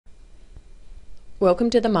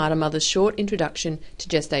Welcome to the Martyr Mother's short introduction to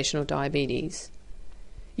gestational diabetes.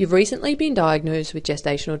 You've recently been diagnosed with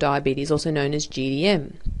gestational diabetes, also known as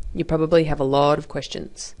GDM. You probably have a lot of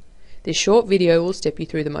questions. This short video will step you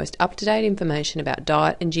through the most up-to-date information about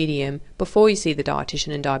diet and GDM before you see the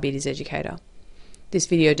dietitian and diabetes educator. This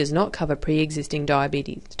video does not cover pre-existing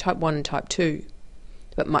diabetes, type 1 and type 2,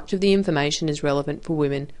 but much of the information is relevant for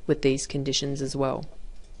women with these conditions as well.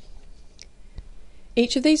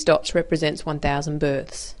 Each of these dots represents 1,000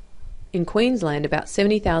 births. In Queensland, about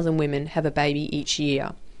 70,000 women have a baby each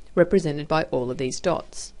year, represented by all of these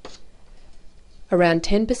dots. Around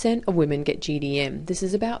 10% of women get GDM. This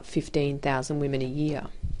is about 15,000 women a year.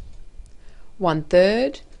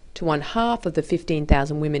 1/3 to 1/2 of the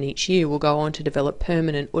 15,000 women each year will go on to develop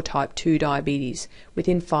permanent or type 2 diabetes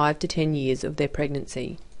within 5 to 10 years of their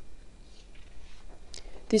pregnancy.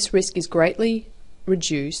 This risk is greatly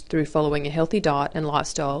reduced through following a healthy diet and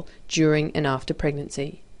lifestyle during and after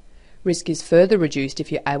pregnancy. Risk is further reduced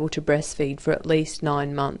if you're able to breastfeed for at least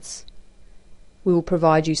 9 months. We will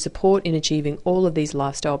provide you support in achieving all of these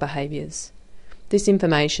lifestyle behaviours. This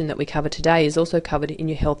information that we cover today is also covered in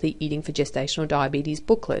your Healthy Eating for Gestational Diabetes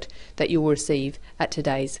booklet that you will receive at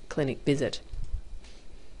today's clinic visit.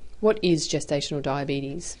 What is gestational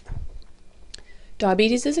diabetes?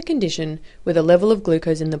 Diabetes is a condition where the level of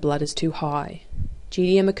glucose in the blood is too high.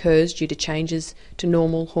 GDM occurs due to changes to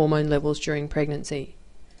normal hormone levels during pregnancy.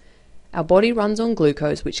 Our body runs on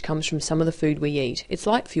glucose, which comes from some of the food we eat. It's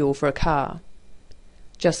like fuel for a car.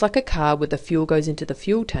 Just like a car where the fuel goes into the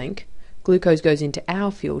fuel tank, glucose goes into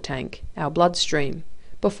our fuel tank, our bloodstream,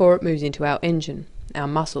 before it moves into our engine, our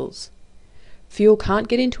muscles. Fuel can't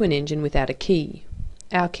get into an engine without a key.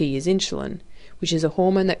 Our key is insulin, which is a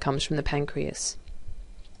hormone that comes from the pancreas.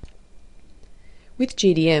 With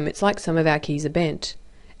GDM, it's like some of our keys are bent.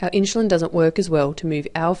 Our insulin doesn't work as well to move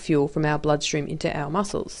our fuel from our bloodstream into our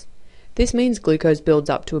muscles. This means glucose builds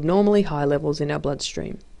up to abnormally high levels in our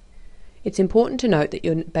bloodstream. It's important to note that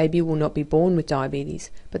your baby will not be born with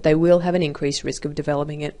diabetes, but they will have an increased risk of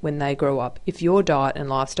developing it when they grow up if your diet and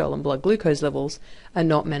lifestyle and blood glucose levels are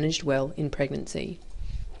not managed well in pregnancy.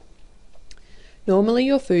 Normally,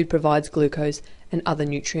 your food provides glucose and other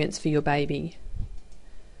nutrients for your baby.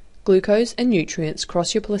 Glucose and nutrients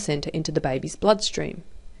cross your placenta into the baby's bloodstream.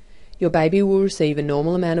 Your baby will receive a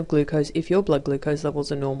normal amount of glucose if your blood glucose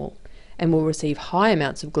levels are normal, and will receive high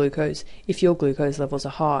amounts of glucose if your glucose levels are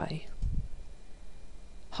high.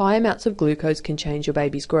 High amounts of glucose can change your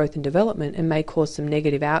baby's growth and development and may cause some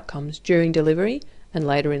negative outcomes during delivery and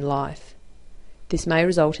later in life. This may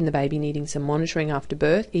result in the baby needing some monitoring after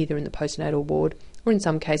birth, either in the postnatal ward or in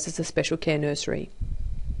some cases a special care nursery.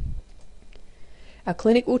 Our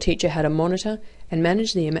clinic will teach you how to monitor and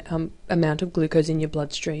manage the amount of glucose in your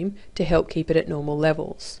bloodstream to help keep it at normal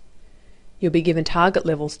levels. You'll be given target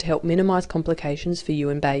levels to help minimise complications for you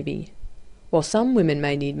and baby. While some women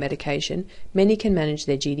may need medication, many can manage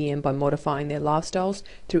their GDM by modifying their lifestyles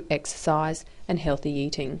through exercise and healthy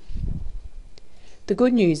eating. The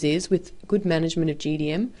good news is, with good management of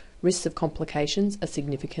GDM, risks of complications are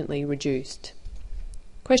significantly reduced.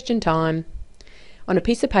 Question time. On a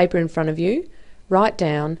piece of paper in front of you, write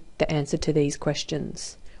down the answer to these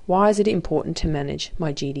questions. Why is it important to manage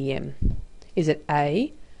my GDM? Is it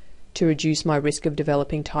A, to reduce my risk of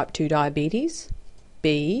developing type 2 diabetes?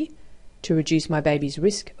 B, to reduce my baby's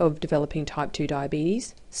risk of developing type 2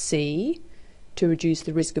 diabetes? C, to reduce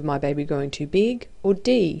the risk of my baby growing too big? Or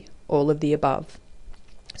D, all of the above?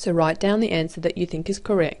 So write down the answer that you think is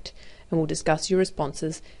correct, and we'll discuss your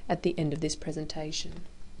responses at the end of this presentation.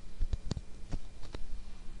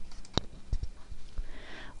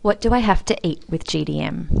 What do I have to eat with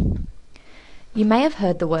GDM? You may have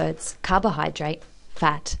heard the words carbohydrate,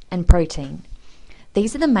 fat, and protein.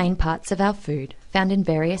 These are the main parts of our food, found in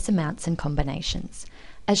various amounts and combinations,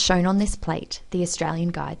 as shown on this plate, the Australian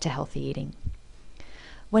Guide to Healthy Eating.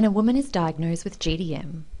 When a woman is diagnosed with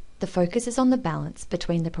GDM, the focus is on the balance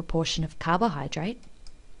between the proportion of carbohydrate,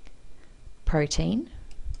 protein,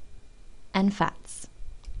 and fats.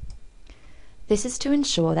 This is to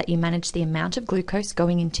ensure that you manage the amount of glucose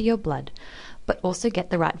going into your blood, but also get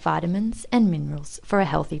the right vitamins and minerals for a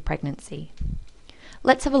healthy pregnancy.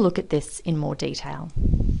 Let's have a look at this in more detail.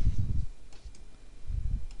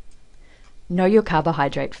 Know your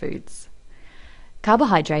carbohydrate foods.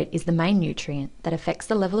 Carbohydrate is the main nutrient that affects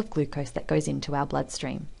the level of glucose that goes into our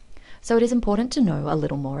bloodstream, so it is important to know a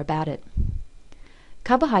little more about it.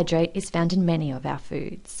 Carbohydrate is found in many of our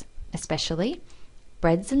foods, especially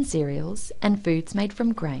breads and cereals, and foods made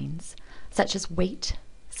from grains, such as wheat,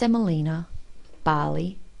 semolina,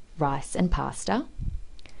 barley, rice and pasta,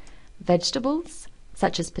 vegetables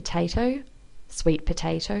such as potato, sweet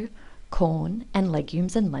potato, corn and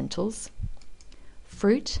legumes and lentils,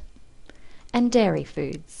 fruit, and dairy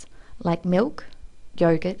foods like milk,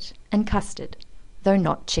 yogurt and custard, though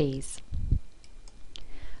not cheese.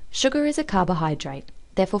 Sugar is a carbohydrate,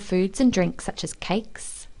 therefore foods and drinks such as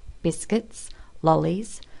cakes, biscuits,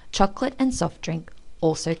 lollies, chocolate and soft drink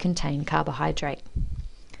also contain carbohydrate.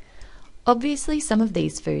 Obviously, some of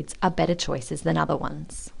these foods are better choices than other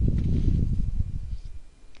ones.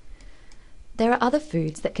 There are other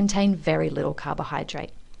foods that contain very little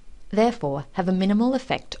carbohydrate, therefore have a minimal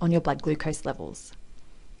effect on your blood glucose levels.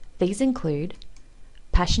 These include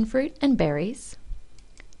passion fruit and berries,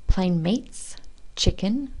 plain meats,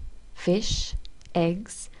 chicken, fish,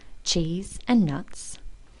 eggs, cheese and nuts,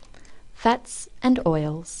 fats and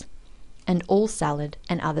oils, and all salad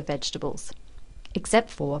and other vegetables,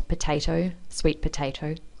 except for potato, sweet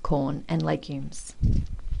potato, corn and legumes.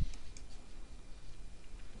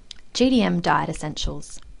 GDM diet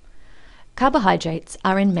essentials. Carbohydrates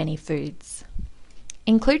are in many foods.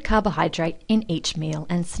 Include carbohydrate in each meal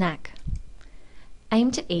and snack.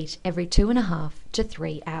 Aim to eat every 2.5 to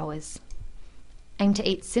 3 hours. Aim to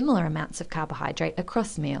eat similar amounts of carbohydrate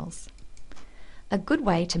across meals. A good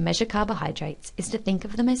way to measure carbohydrates is to think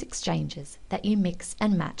of them as exchanges that you mix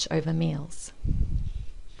and match over meals.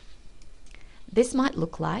 This might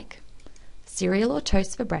look like cereal or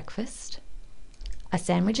toast for breakfast, a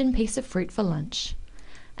sandwich and piece of fruit for lunch,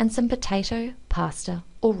 and some potato, pasta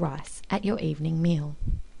or rice at your evening meal.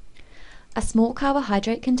 A small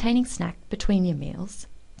carbohydrate-containing snack between your meals,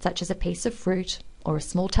 such as a piece of fruit or a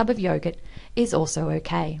small tub of yogurt, is also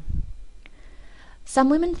okay. Some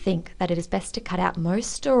women think that it is best to cut out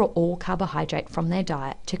most or all carbohydrate from their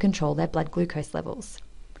diet to control their blood glucose levels.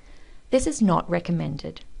 This is not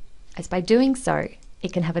recommended, as by doing so,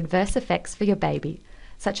 it can have adverse effects for your baby,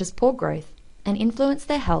 such as poor growth, and influence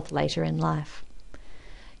their health later in life.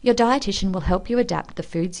 Your dietitian will help you adapt the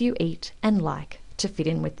foods you eat and like to fit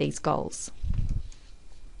in with these goals.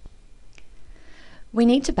 We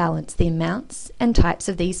need to balance the amounts and types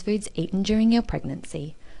of these foods eaten during your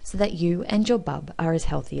pregnancy so that you and your bub are as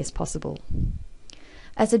healthy as possible.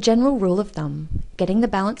 As a general rule of thumb, getting the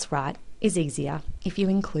balance right is easier if you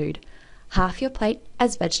include half your plate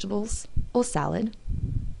as vegetables or salad.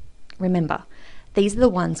 Remember, these are the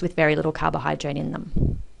ones with very little carbohydrate in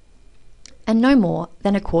them, and no more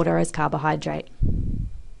than 1/4 as carbohydrate.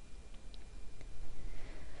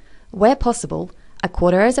 Where possible,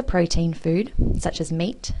 1/4 as a protein food, such as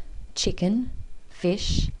meat, chicken,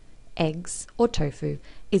 fish, eggs, or tofu,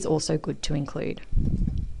 is also good to include.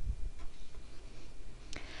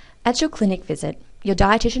 At your clinic visit, your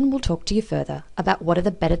dietitian will talk to you further about what are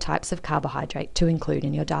the better types of carbohydrate to include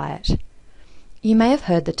in your diet. You may have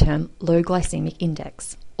heard the term low glycemic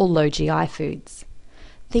index or low GI foods.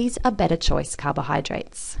 These are better choice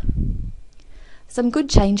carbohydrates. Some good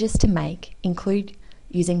changes to make include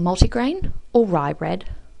using multigrain or rye bread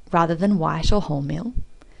rather than white or wholemeal,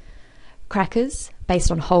 crackers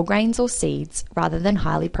based on whole grains or seeds rather than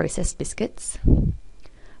highly processed biscuits,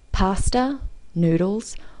 pasta,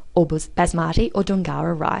 noodles, or basmati or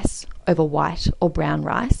dungara rice over white or brown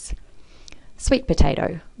rice, sweet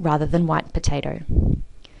potato rather than white potato.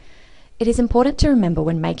 It is important to remember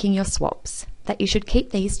when making your swaps that you should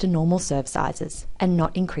keep these to normal serve sizes and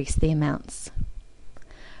not increase the amounts.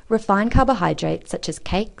 Refined carbohydrates such as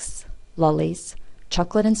cakes, lollies,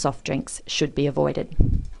 chocolate and soft drinks should be avoided.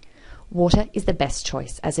 Water is the best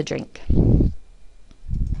choice as a drink.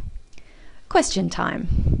 Question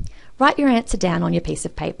time. Write your answer down on your piece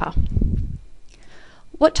of paper.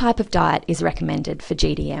 What type of diet is recommended for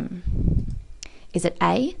GDM? Is it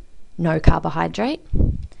A, no carbohydrate,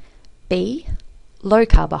 B, low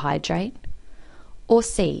carbohydrate, or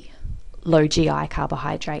C, low GI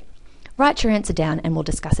carbohydrate? Write your answer down and we'll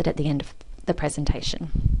discuss it at the end of the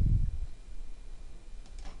presentation.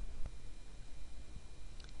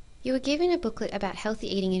 You were given a booklet about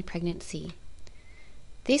healthy eating in pregnancy.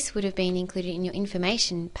 This would have been included in your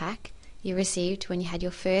information pack you received when you had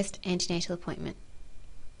your first antenatal appointment.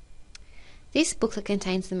 This booklet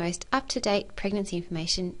contains the most up-to-date pregnancy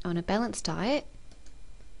information on a balanced diet,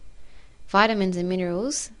 vitamins and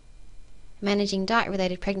minerals, managing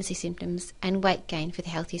diet-related pregnancy symptoms, and weight gain for the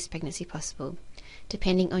healthiest pregnancy possible,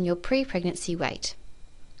 depending on your pre-pregnancy weight.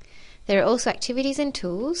 There are also activities and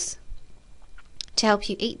tools to help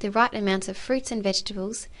you eat the right amounts of fruits and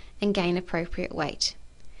vegetables and gain appropriate weight.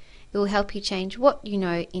 It will help you change what you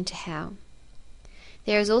know into how.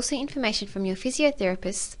 There is also information from your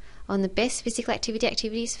physiotherapist on the best physical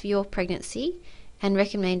activities for your pregnancy and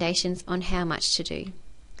recommendations on how much to do.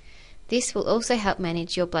 This will also help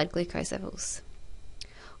manage your blood glucose levels.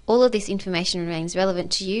 All of this information remains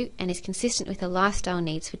relevant to you and is consistent with the lifestyle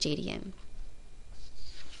needs for GDM.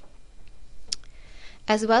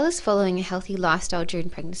 As well as following a healthy lifestyle during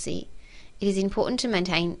pregnancy, it is important to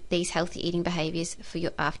maintain these healthy eating behaviours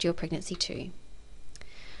after your pregnancy too.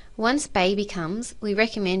 Once baby comes, we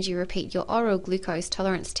recommend you repeat your oral glucose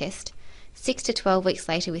tolerance test 6 to 12 weeks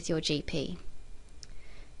later with your GP.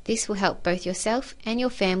 This will help both yourself and your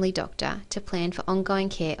family doctor to plan for ongoing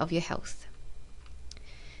care of your health.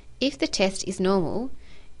 If the test is normal,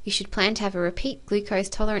 you should plan to have a repeat glucose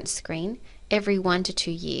tolerance screen every 1 to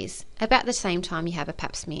 2 years, about the same time you have a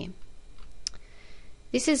pap smear.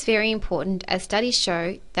 This is very important as studies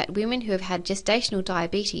show that women who have had gestational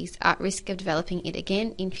diabetes are at risk of developing it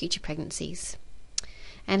again in future pregnancies.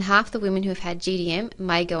 And half the women who have had GDM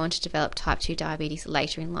may go on to develop type 2 diabetes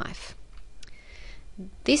later in life.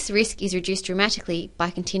 This risk is reduced dramatically by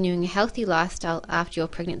continuing a healthy lifestyle after your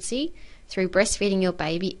pregnancy through breastfeeding your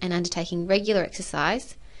baby and undertaking regular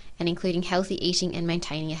exercise and including healthy eating and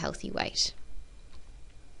maintaining a healthy weight.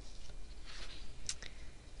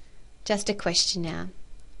 Just a question now.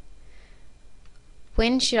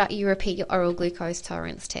 When should you repeat your oral glucose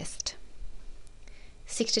tolerance test?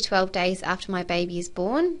 6 to 12 days after my baby is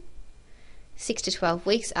born, 6 to 12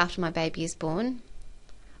 weeks after my baby is born,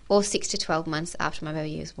 or 6 to 12 months after my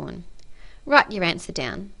baby is born? Write your answer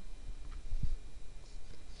down.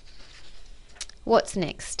 What's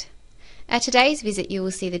next? At today's visit, you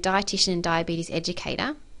will see the dietitian and diabetes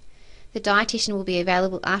educator. The dietitian will be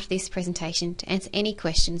available after this presentation to answer any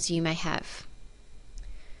questions you may have.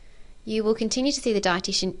 You will continue to see the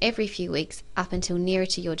dietitian every few weeks up until nearer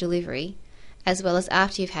to your delivery, as well as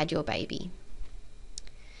after you've had your baby.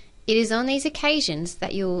 It is on these occasions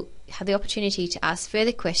that you'll have the opportunity to ask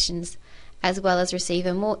further questions, as well as receive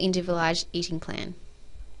a more individualised eating plan.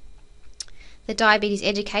 The diabetes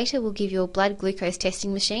educator will give you a blood glucose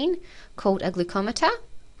testing machine called a glucometer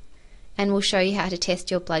and will show you how to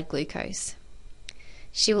test your blood glucose.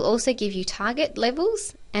 She will also give you target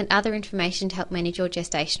levels and other information to help manage your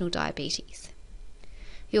gestational diabetes.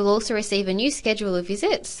 You'll also receive a new schedule of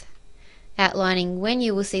visits outlining when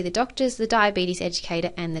you will see the doctors, the diabetes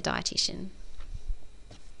educator and the dietitian.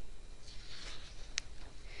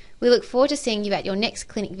 We look forward to seeing you at your next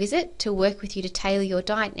clinic visit to work with you to tailor your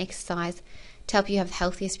diet and exercise to help you have the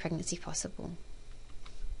healthiest pregnancy possible.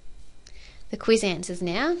 The quiz answers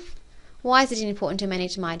now. Why is it important to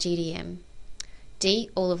manage my GDM? D,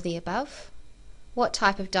 all of the above. What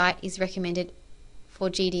type of diet is recommended for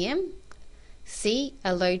GDM? C,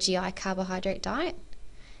 a low GI carbohydrate diet.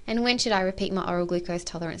 And when should I repeat my oral glucose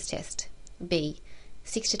tolerance test? B,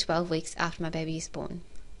 6 to 12 weeks after my baby is born.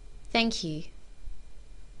 Thank you.